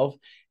 12,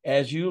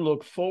 as you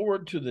look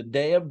forward to the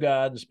day of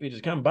God and speed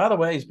is coming. By the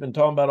way, he's been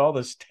talking about all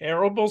this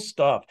terrible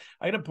stuff.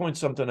 I got to point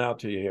something out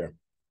to you here.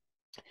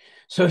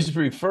 So he's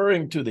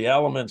referring to the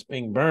elements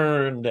being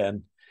burned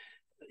and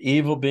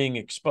evil being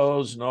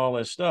exposed and all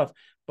this stuff.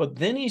 But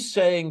then he's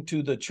saying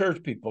to the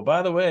church people,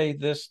 by the way,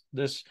 this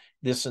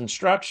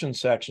instruction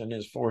section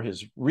is for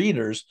his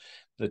readers,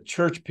 the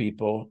church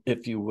people,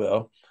 if you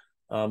will,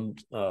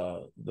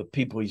 the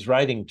people he's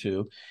writing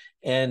to.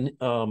 And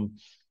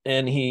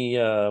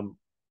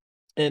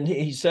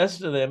he says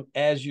to them,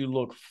 as you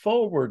look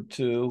forward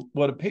to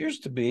what appears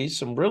to be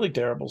some really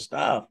terrible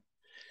stuff.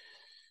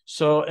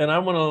 So, and I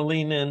want to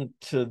lean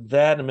into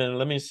that in a minute.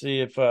 Let me see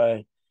if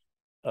I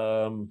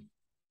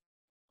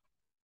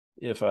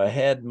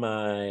had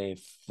my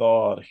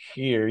thought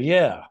here.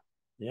 Yeah,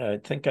 I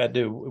think I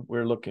do.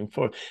 We're looking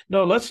forward.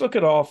 No, let's look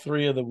at all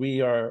three of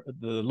the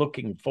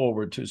looking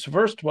forward to. So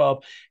verse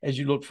 12, as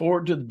you look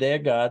forward to the day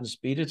of God and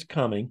speed its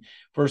coming.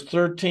 Verse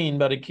 13,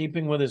 but in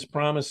keeping with his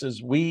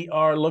promises, we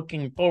are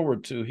looking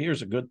forward to,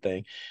 here's a good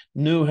thing,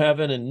 new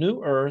heaven and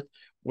new earth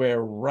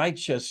where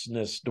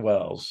righteousness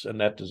dwells.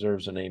 And that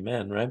deserves an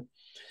amen, right?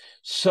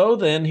 So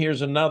then,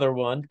 here's another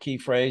one, key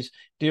phrase,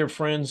 dear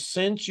friends,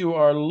 since you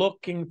are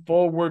looking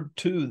forward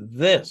to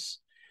this,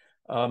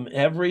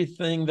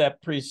 everything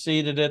that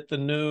preceded it, the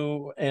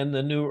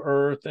new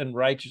earth and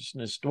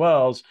righteousness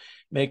dwells,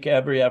 make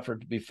every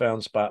effort to be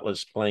found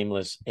spotless,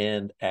 blameless,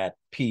 and at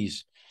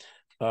peace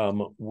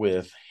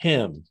with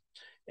him.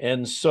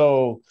 And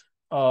so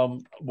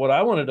what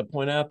I wanted to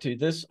point out to you,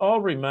 this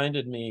all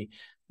reminded me,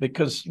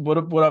 because what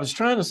I was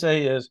trying to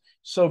say is,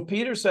 so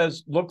Peter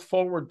says, look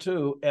forward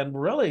to, and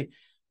really,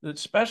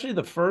 especially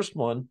the first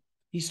one,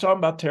 he's talking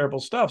about terrible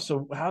stuff.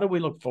 So how do we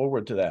look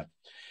forward to that?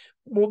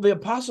 Well, the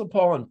Apostle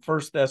Paul in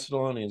 1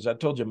 Thessalonians, I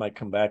told you I might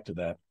come back to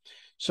that.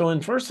 So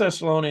in 1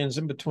 Thessalonians,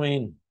 in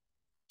between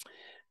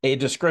a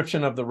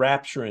description of the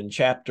rapture in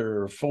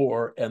chapter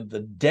 4 and the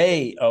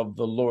day of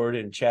the Lord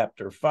in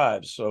chapter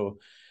 5. So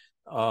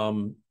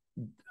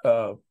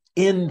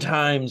end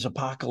times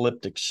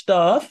apocalyptic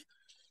stuff.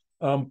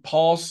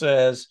 Paul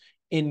says,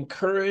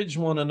 encourage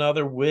one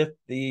another with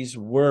these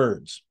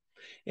words.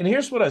 And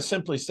here's what I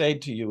simply say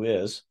to you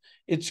is,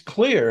 it's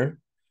clear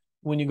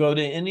when you go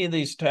to any of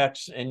these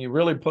texts and you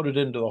really put it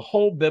into the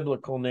whole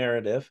biblical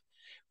narrative,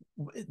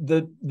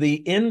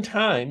 the end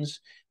times,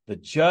 the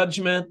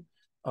judgment,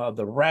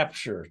 the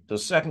rapture, the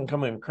second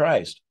coming of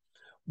Christ,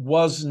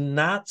 was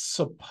not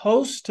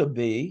supposed to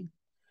be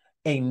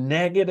a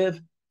negative,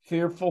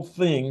 fearful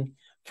thing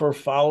for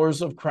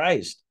followers of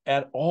Christ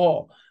at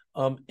all.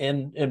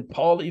 And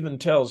Paul even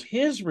tells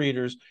his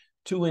readers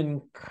to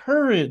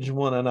encourage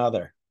one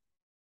another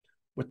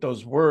with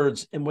those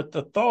words and with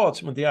the thoughts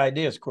and with the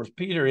ideas. Of course,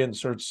 Peter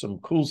inserts some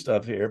cool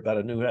stuff here about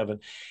a new heaven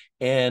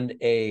and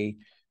a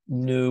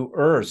new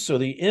earth. So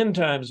the end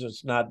times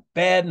is not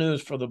bad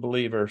news for the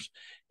believers.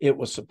 It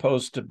was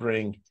supposed to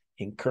bring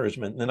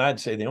encouragement. And then I'd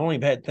say the only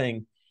bad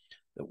thing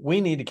that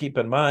we need to keep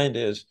in mind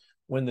is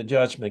when the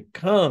judgment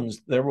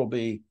comes, there will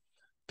be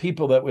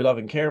people that we love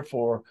and care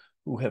for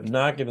who have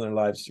not given their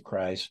lives to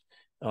Christ.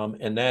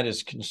 And that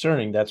is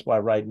concerning. That's why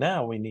right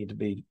now we need to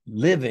be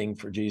living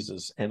for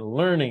Jesus and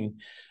learning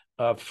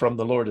from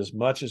the Lord as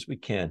much as we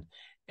can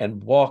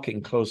and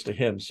walking close to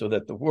him so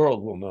that the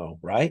world will know,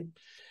 right?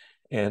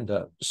 And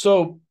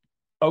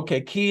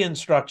okay, key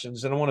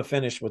instructions. And I want to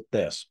finish with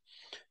this.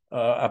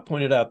 I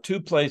pointed out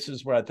 2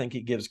 places where I think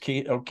he gives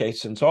key. Okay,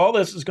 since all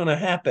this is going to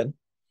happen,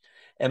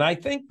 and I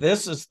think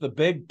this is the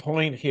big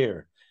point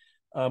here.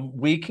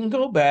 We can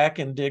go back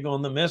and dig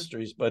on the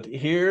mysteries, but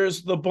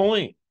here's the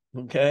point.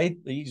 Okay,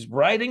 he's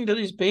writing to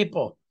these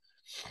people,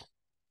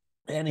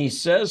 and he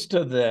says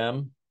to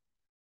them,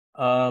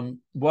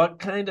 what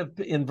kind of,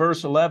 in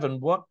verse 11,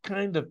 what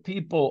kind of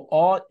people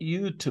ought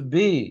you to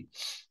be?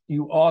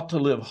 You ought to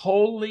live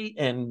holy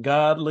and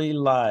godly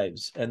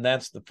lives. And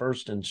that's the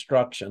first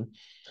instruction.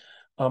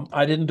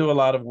 I didn't do a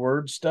lot of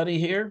word study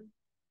here.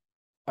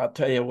 I'll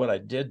tell you what I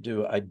did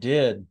do. I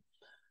did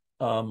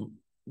grab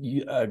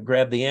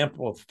the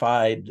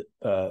amplified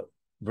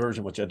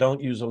version, which I don't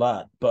use a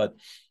lot, but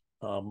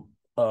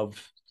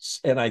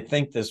and I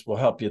think this will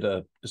help you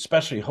to,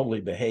 especially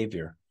holy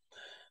behavior,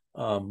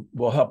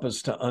 will help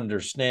us to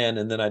understand.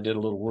 And then I did a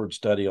little word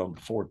study on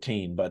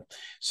 14. But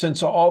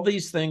since all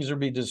these things are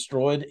be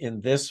destroyed in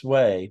this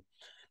way,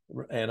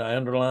 and I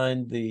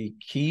underlined the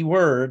key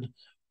word,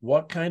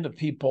 what kind of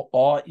people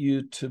ought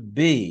you to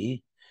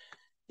be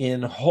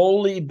in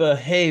holy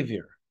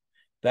behavior?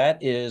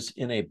 That is,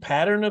 in a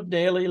pattern of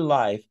daily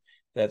life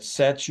that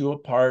sets you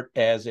apart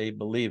as a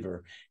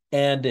believer,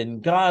 and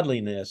in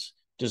godliness,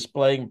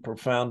 displaying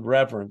profound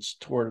reverence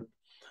toward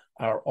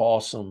our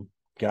awesome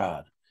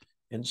God.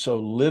 And so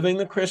living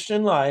the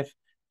Christian life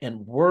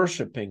and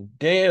worshiping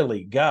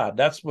daily God,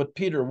 that's what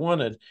Peter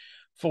wanted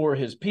for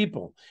his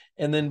people.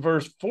 And then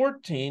verse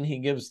 14, he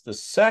gives the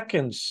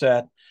second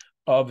set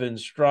of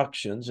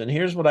instructions. And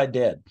here's what I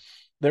did.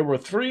 There were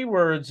 3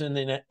 words in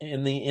the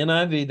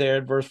NIV there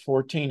at verse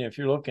 14, if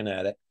you're looking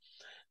at it.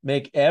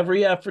 Make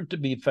every effort to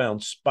be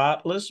found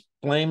spotless,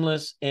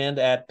 blameless, and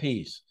at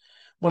peace.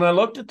 When I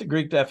looked at the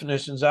Greek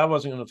definitions, I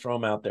wasn't going to throw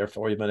them out there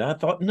for you, but I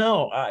thought,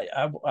 no,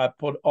 I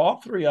put all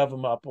 3 of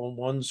them up on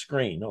one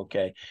screen,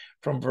 okay,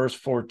 from verse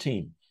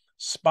 14.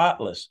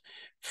 Spotless,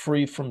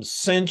 free from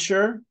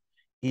censure,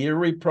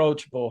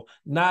 irreproachable,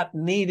 not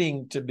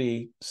needing to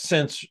be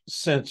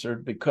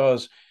censored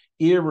because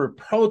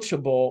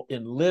irreproachable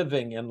in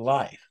living in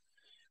life,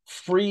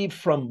 free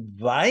from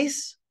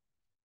vice.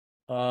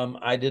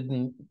 I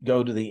didn't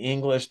go to the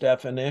English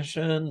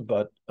definition,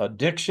 but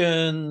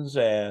addictions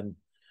and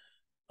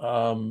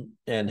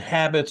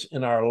habits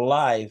in our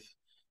life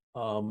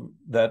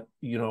that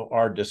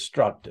are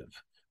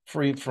destructive,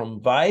 free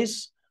from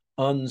vice,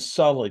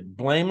 unsullied,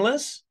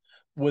 blameless,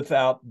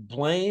 without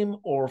blame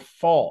or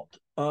fault,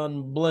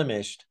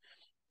 unblemished.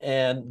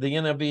 And the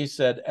NIV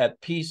said,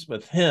 at peace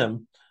with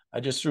him. I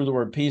just threw the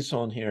word peace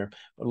on here,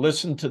 but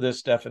listen to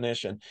this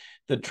definition.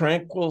 The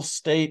tranquil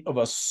state of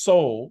a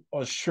soul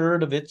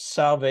assured of its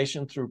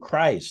salvation through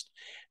Christ,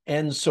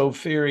 and so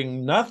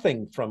fearing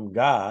nothing from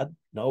God,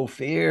 no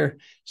fear,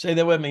 say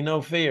that with me,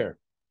 no fear,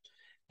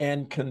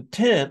 and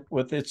content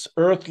with its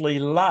earthly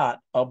lot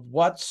of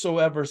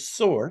whatsoever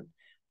sort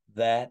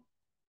that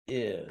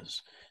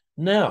is.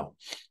 Now,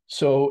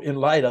 so in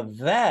light of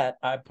that,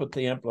 I put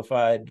the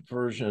amplified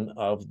version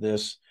of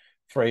this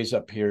phrase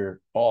up here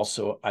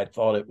also. I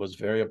thought it was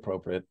very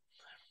appropriate.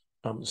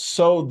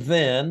 So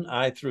then,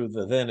 I threw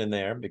the then in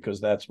there because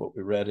that's what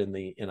we read in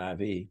the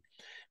NIV.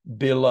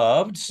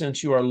 Beloved,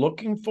 since you are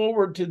looking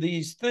forward to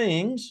these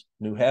things,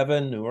 new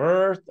heaven, new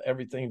earth,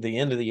 everything, the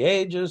end of the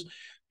ages,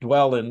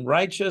 dwell in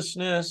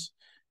righteousness.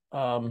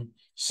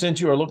 Since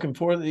you are looking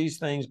forward to these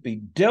things, be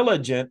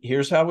diligent.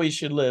 Here's how we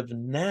should live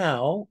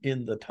now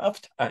in the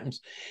tough times.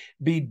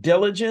 Be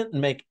diligent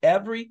and make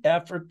every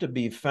effort to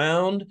be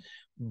found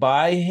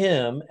by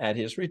him at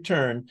his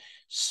return,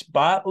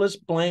 spotless,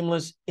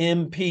 blameless,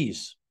 in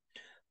peace.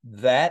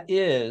 That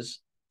is,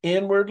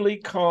 inwardly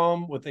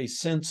calm with a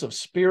sense of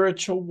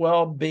spiritual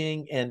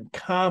well-being and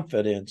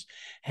confidence,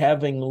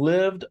 having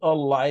lived a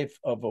life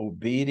of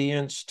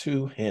obedience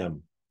to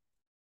him.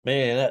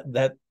 Man,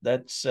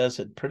 that says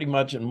it pretty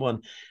much in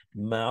one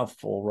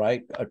mouthful,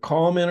 right? A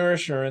calm inner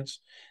assurance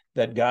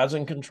that God's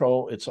in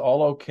control, it's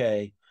all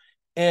okay,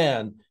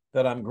 and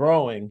that I'm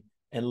growing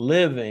and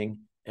living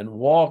and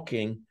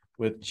walking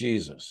with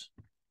Jesus.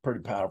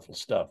 Pretty powerful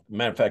stuff.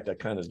 Matter of fact, I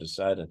kind of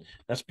decided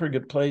that's a pretty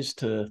good place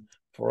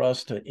for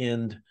us to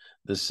end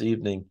this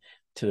evening,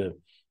 to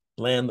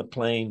land the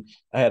plane.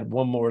 I had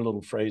one more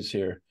little phrase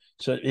here.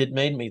 So it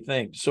made me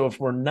think. So if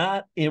we're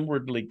not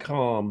inwardly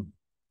calm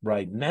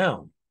right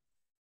now,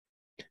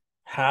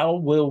 how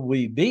will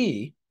we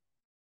be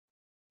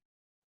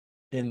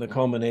in the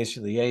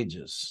culmination of the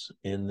ages,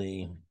 in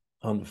the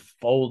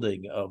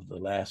unfolding of the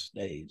last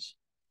days.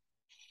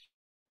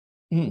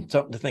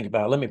 Something to think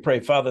about. Let me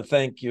pray. Father,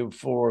 thank you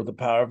for the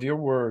power of your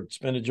word. It's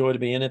been a joy to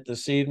be in it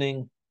this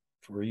evening,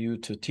 for you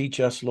to teach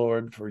us,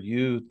 Lord, for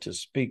you to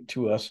speak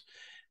to us,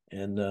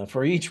 and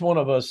for each one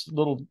of us,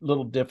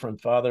 little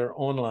different, Father,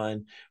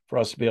 online, for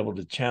us to be able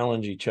to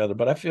challenge each other.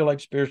 But I feel like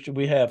spiritually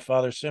we have,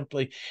 Father,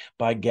 simply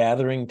by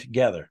gathering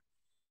together.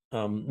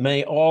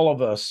 May all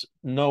of us,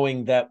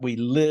 knowing that we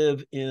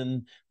live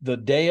in the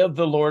day of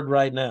the Lord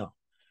right now,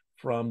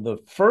 from the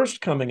first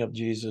coming of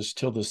Jesus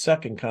till the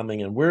second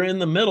coming, and we're in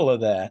the middle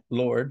of that,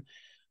 Lord,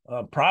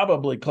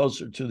 probably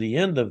closer to the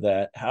end of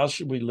that. How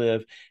should we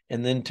live?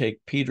 And then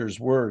take Peter's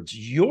words,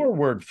 your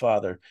word,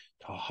 Father,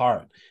 to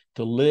heart,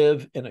 to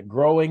live in a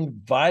growing,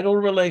 vital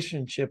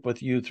relationship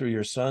with you through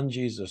your Son,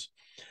 Jesus,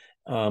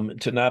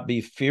 to not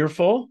be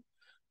fearful,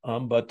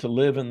 but to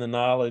live in the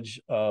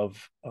knowledge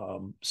of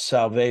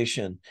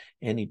salvation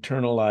and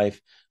eternal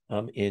life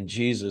in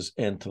Jesus,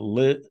 and to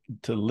live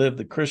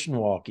the Christian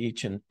walk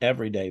each and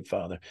every day,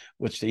 Father,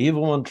 which the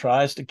evil one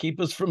tries to keep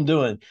us from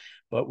doing.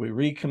 But we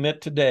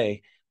recommit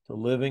today to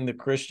living the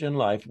Christian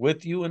life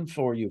with you and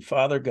for you,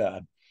 Father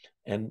God.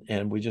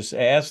 And we just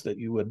ask that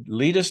you would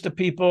lead us to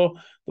people,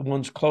 the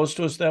ones close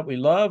to us that we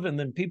love, and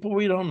then people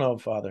we don't know,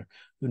 Father,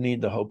 who need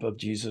the hope of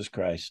Jesus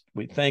Christ.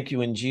 We thank you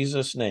in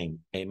Jesus' name.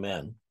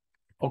 Amen.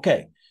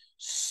 Okay,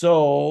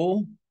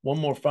 so one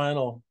more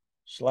final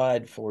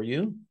slide for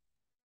you.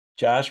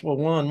 Joshua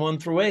 1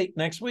 through 8.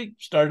 Next week,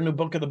 start a new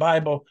book of the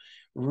Bible.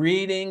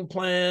 Reading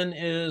plan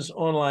is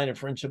online at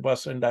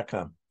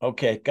friendshipwestern.com.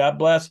 Okay, God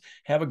bless.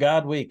 Have a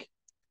God week.